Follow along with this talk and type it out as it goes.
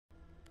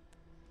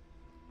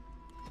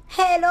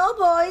Hello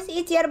boys,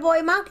 it's your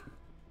boy Mac.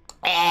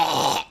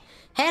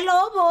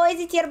 Hello boys,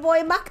 it's your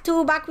boy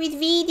Mac2 back with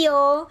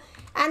video.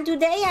 And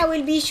today I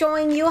will be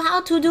showing you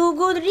how to do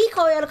good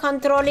recoil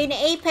control in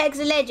Apex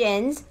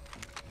Legends.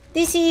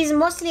 This is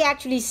mostly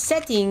actually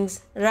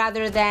settings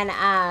rather than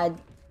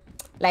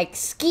like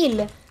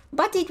skill,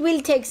 but it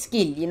will take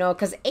skill, you know,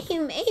 because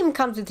aim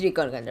comes with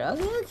recoil control.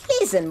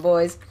 Listen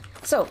boys.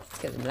 So,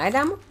 give them light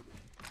ammo.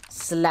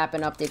 Slap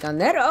an optic on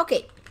there.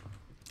 Okay.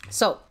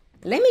 So,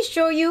 let me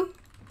show you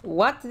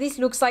what this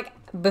looks like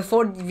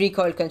before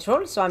recoil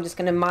control. So I'm just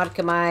gonna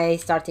mark my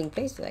starting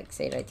place, like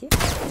say right here.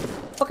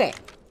 Okay,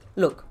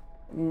 look,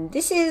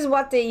 this is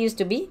what they used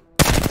to be.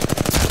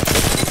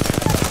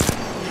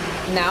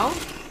 Now,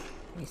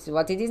 this is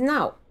what it is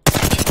now.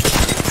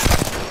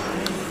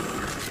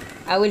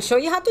 I will show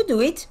you how to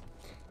do it.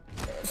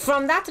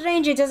 From that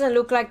range, it doesn't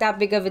look like that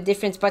big of a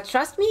difference, but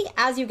trust me,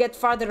 as you get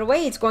farther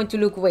away, it's going to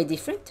look way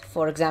different.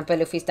 For example,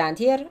 if we stand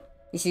here,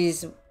 this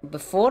is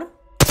before.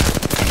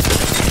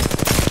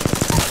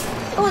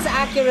 It was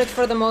accurate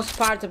for the most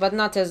part, but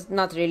not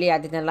really. I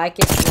didn't like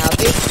it. Now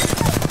this,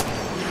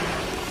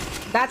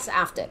 that's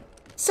after.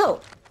 So,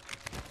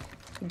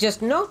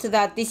 just note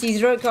that this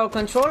is recoil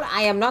control.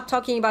 I am not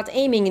talking about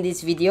aiming in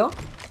this video,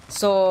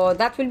 so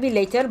that will be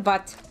later,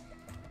 but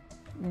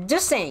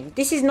just saying,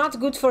 this is not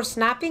good for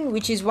snapping,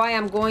 which is why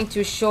I'm going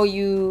to show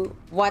you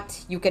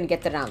what you can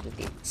get around with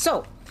it.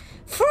 So,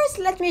 first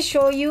let me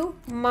show you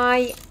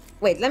my...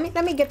 Wait, let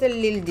me get a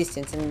little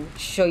distance and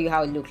show you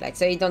how it looks like,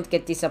 so you don't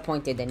get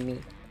disappointed in me.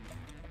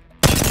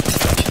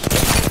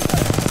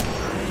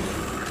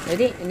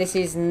 Ready? And this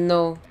is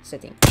no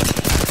setting.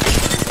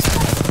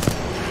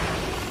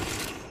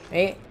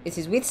 Ready? This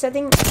is with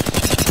setting.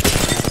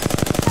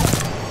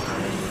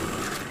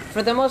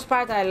 For the most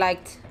part, I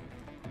liked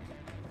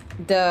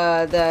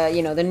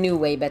the new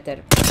way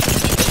better.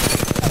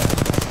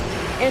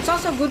 And it's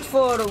also good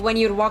for when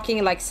you're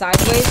walking like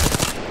sideways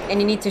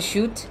and you need to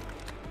shoot.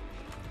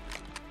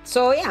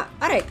 So yeah,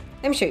 alright,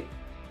 let me show you.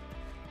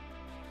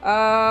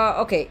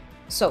 Okay,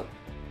 so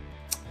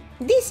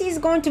this is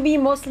going to be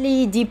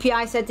mostly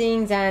DPI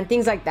settings and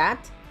things like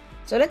that.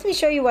 So let me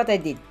show you what I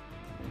did.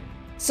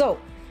 So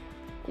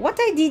what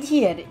I did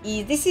here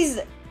is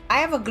I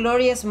have a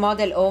Glorious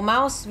Model O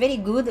mouse, very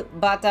good,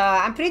 but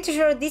I'm pretty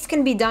sure this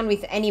can be done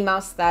with any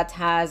mouse that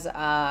has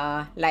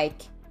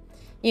like,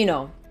 you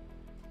know,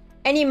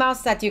 any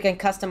mouse that you can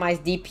customize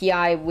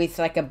DPI with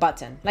like a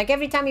button. Like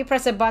every time you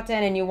press a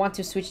button and you want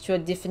to switch to a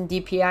different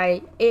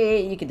DPI,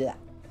 you can do that.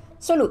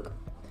 So look,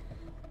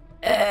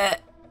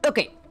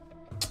 okay.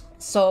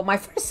 So my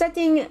first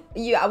setting,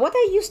 what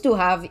I used to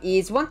have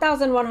is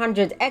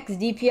 1100X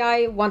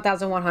DPI,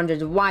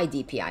 1100Y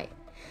DPI.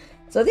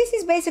 So this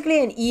is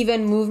basically an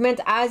even movement.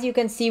 As you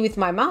can see with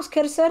my mouse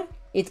cursor,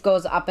 it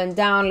goes up and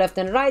down, left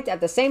and right at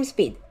the same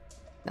speed.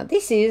 Now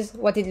this is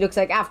what it looks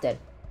like after.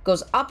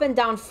 Goes up and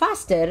down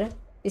faster.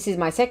 This is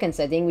my second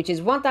setting, which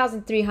is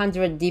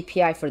 1300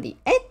 DPI for the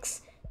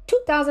X,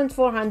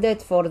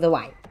 2400 for the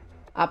Y.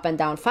 Up and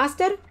down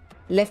faster,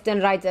 left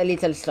and right a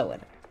little slower.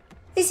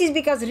 This is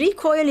because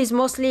recoil is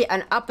mostly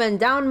an up and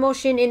down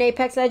motion in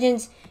Apex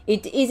Legends.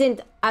 It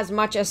isn't as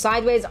much as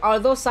sideways,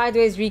 although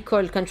sideways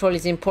recoil control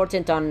is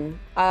important on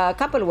a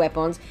couple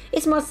weapons.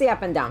 It's mostly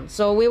up and down,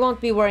 so we won't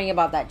be worrying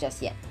about that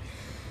just yet.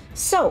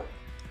 So,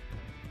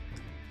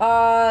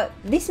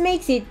 this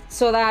makes it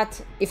so that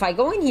if I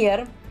go in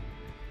here,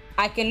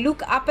 I can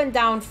look up and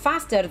down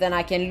faster than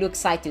I can look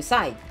side to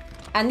side.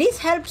 And this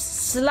helps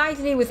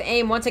slightly with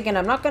aim. Once again,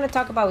 I'm not going to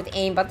talk about with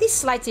aim, but this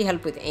slightly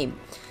helps with aim.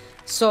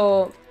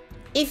 So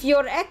if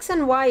your X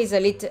and Y is a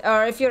little,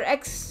 or if your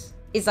X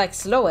is like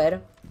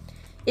slower,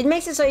 it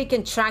makes it so you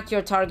can track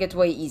your target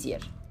way easier.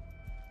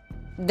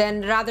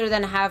 Then rather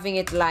than having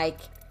it like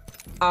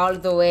all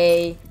the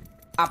way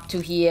up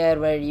to here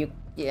where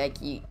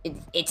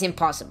it's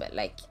impossible,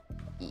 like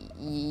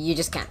you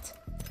just can't.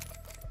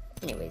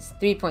 Anyways,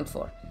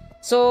 3.4.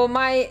 So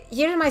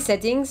here are my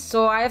settings.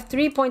 So I have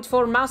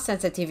 3.4 mouse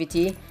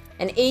sensitivity,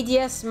 and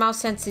ADS mouse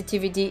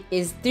sensitivity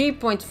is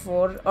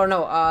 3.4 or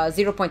no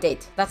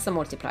 0.8. That's the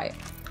multiplier.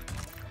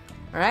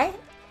 All right,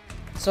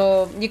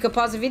 so you can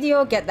pause the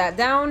video, get that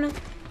down.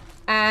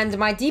 And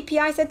my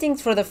DPI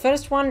settings for the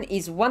first one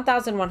is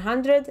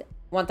 1100,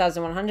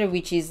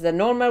 which is the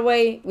normal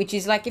way, which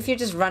is like if you're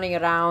just running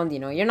around, you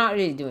know, you're not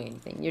really doing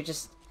anything.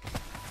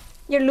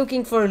 You're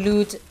looking for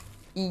loot.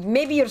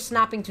 Maybe you're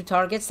snapping to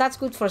targets. That's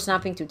good for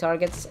snapping to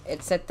targets,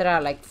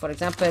 etc. Like for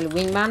example,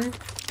 Wingman.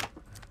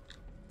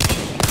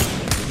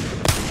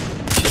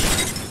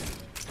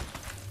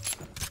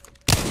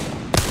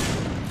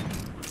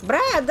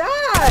 Brad,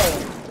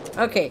 die!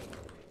 Okay.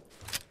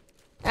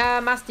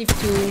 Mastiff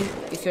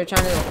 2, if you're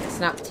trying to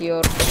snap to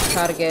your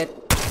target,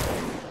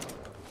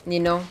 you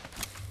know.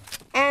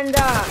 And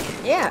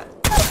yeah,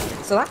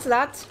 so that's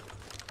that.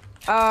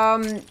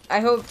 I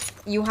hope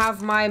you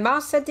have my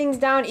mouse settings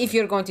down if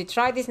you're going to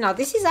try this. Now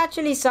this is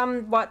actually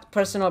somewhat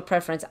personal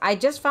preference. I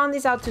just found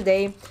this out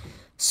today.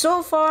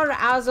 So far,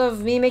 as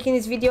of me making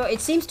this video,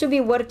 it seems to be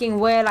working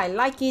well. I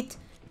like it.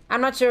 I'm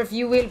not sure if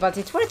you will, but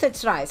it's worth a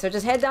try. So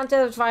just head down to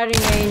the firing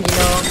range, you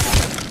know,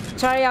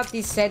 try out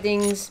these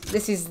settings.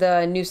 This is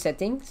the new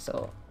setting,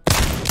 so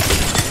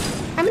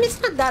I mean,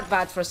 it's not that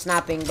bad for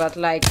snapping, but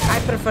like I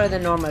prefer the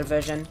normal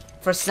version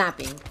for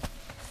snapping.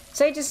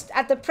 So you just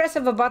at the press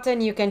of a button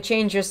you can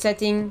change your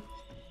setting.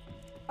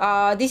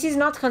 This is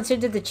not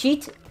considered a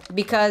cheat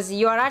because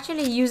you are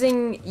actually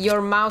using your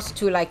mouse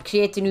to like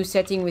create a new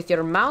setting with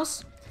your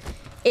mouse.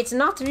 It's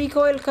not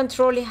recoil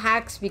control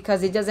hacks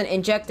because it doesn't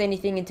inject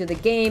anything into the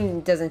game.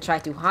 It doesn't try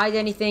to hide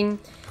anything.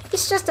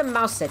 It's just a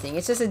mouse setting.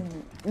 It's just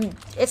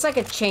it's like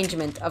a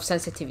changement of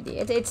sensitivity.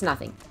 It's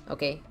nothing,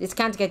 okay? This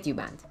can't get you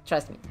banned.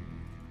 Trust me.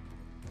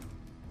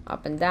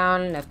 Up and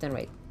down, left and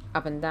right.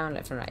 Up and down,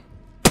 left and right.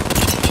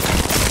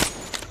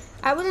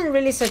 I wouldn't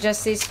really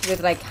suggest this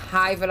with like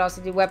high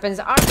velocity weapons.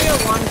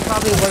 R301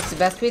 probably works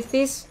best with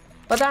this,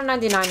 but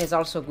R99 is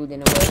also good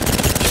in a way.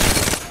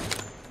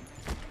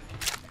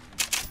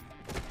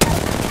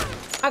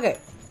 Okay,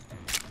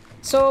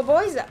 so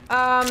boys,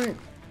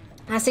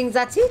 I think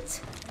that's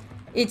it.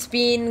 It's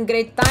been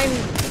great time,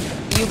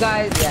 you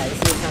guys. Yeah,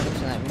 it's not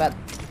time, but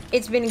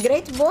it's been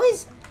great,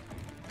 boys.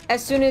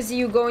 As soon as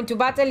you go into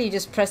battle, you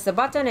just press the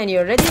button and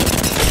you're ready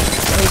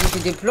to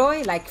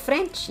deploy like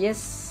French.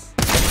 Yes.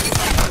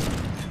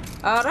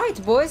 All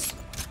right, boys.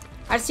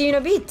 I'll see you in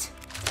a bit.